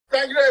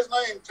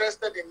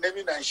interested in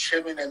naming and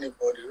shaming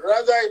anybody.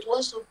 Rather, it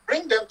wants to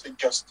bring them to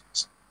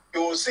justice.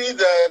 You will see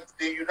that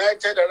the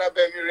United Arab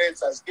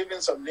Emirates has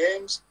given some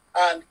names,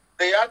 and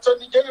the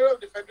Attorney General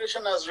of the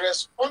Federation has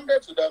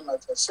responded to that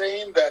matter,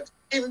 saying that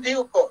in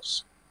due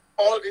course,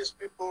 all these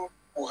people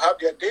will have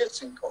their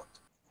dates in court.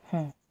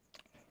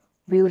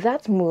 Will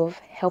that move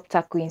help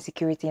tackle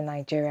insecurity in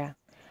Nigeria?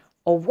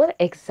 Or what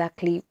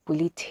exactly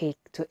will it take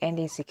to end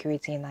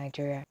insecurity in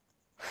Nigeria?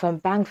 From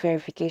bank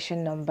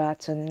verification number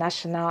to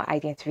national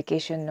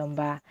identification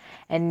number,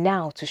 and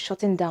now to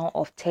shutting down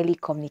of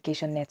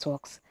telecommunication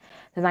networks,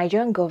 the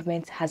Nigerian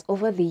government has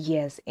over the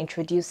years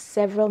introduced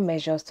several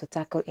measures to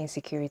tackle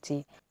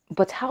insecurity.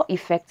 But how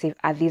effective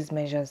are these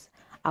measures?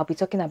 I'll be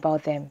talking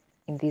about them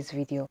in this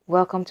video.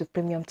 Welcome to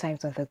Premium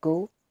Times on the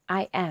Go.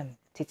 I am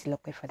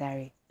Titilope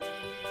Fadari.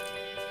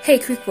 Hey,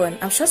 quick one.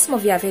 I'm sure some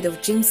of you have heard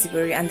of James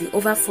Sibori and the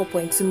over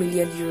 4.2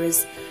 million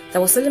euros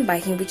that was stolen by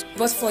him.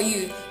 But for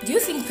you, do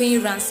you think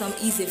paying ransom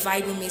is a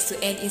viable means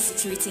to end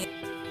insecurity?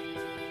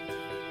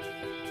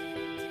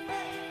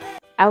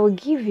 I will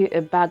give you a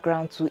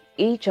background to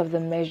each of the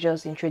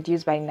measures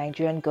introduced by the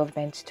Nigerian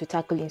government to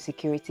tackle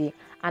insecurity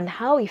and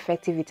how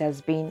effective it has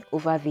been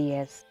over the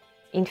years.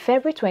 In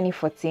February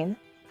 2014,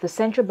 the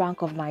Central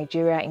Bank of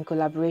Nigeria, in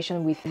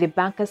collaboration with the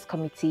Bankers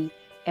Committee,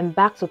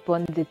 embarked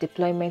upon the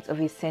deployment of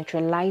a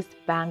centralized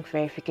bank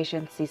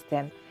verification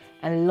system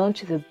and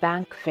launched the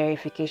Bank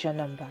Verification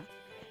Number,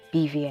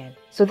 BVN.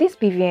 So this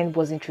BVN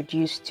was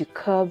introduced to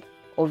curb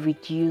or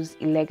reduce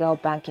illegal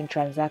banking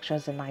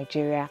transactions in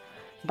Nigeria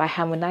by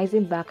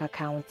harmonizing bank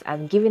accounts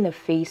and giving a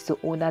face to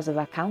owners of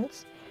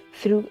accounts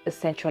through a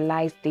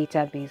centralized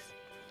database.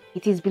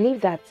 It is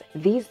believed that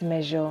this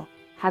measure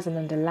has an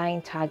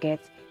underlying target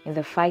in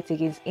the fight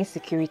against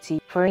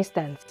insecurity, for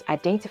instance,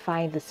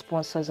 identifying the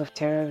sponsors of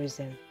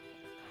terrorism.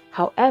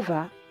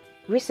 However,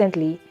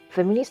 recently,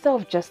 the Minister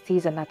of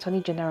Justice and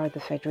Attorney General of the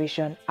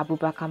Federation,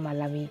 Abubakar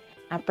Malami,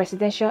 and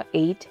Presidential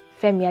Aide,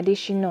 Femi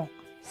Adesina,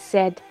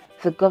 said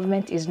the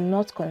government is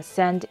not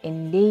concerned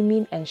in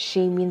naming and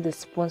shaming the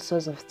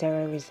sponsors of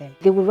terrorism.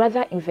 They will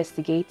rather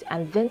investigate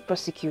and then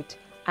prosecute,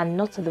 and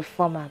not the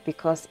former,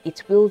 because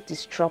it will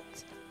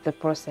disrupt the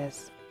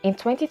process. In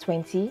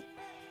 2020,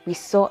 we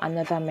saw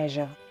another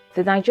measure.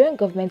 The Nigerian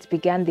government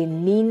began the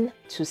NIN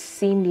to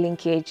SIM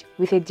linkage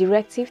with a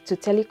directive to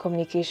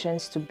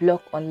telecommunications to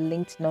block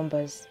unlinked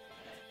numbers.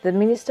 The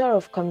Minister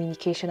of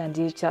Communication and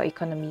Digital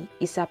Economy,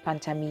 Issa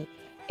Pantami,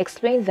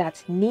 explained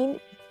that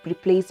NIN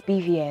replaced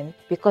BVN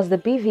because the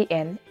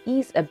BVN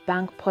is a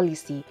bank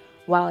policy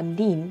while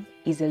NIN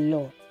is a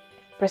law.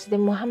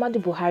 President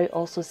Muhammadu Buhari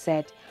also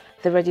said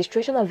the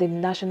registration of the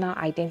national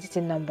identity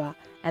number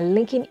and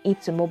linking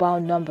it to mobile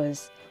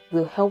numbers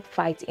will help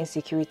fight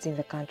insecurity in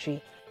the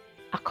country.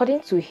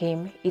 According to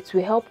him, it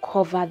will help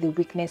cover the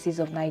weaknesses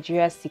of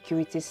Nigeria's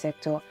security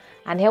sector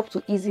and help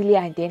to easily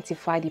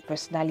identify the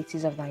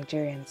personalities of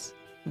Nigerians.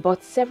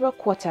 But several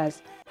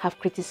quarters have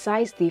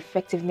criticized the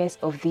effectiveness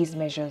of these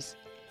measures.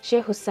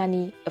 Sheikh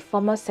Hussaini, a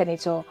former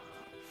senator,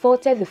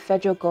 faulted the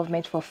federal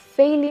government for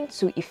failing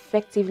to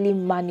effectively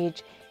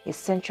manage a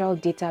central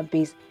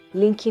database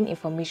linking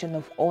information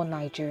of all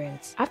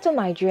Nigerians. After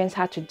Nigerians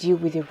had to deal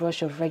with the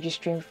rush of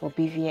registering for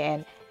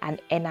BVN and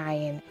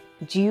NIN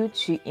due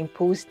to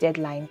imposed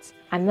deadlines,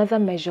 another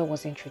measure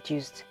was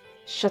introduced: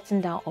 shutting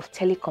down of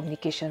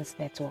telecommunications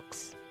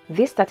networks.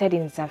 This started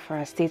in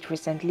Zamfara State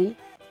recently,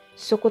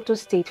 Sokoto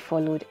State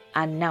followed,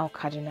 and now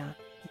Kaduna.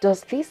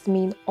 Does this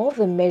mean all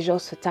the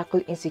measures to tackle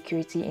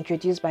insecurity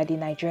introduced by the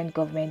Nigerian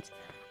government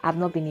have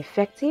not been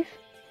effective?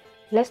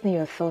 Let's know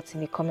your thoughts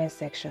in the comment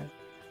section.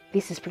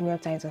 This is Premium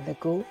Times on the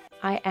Go.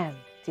 I am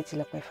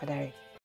Titilope Fadari.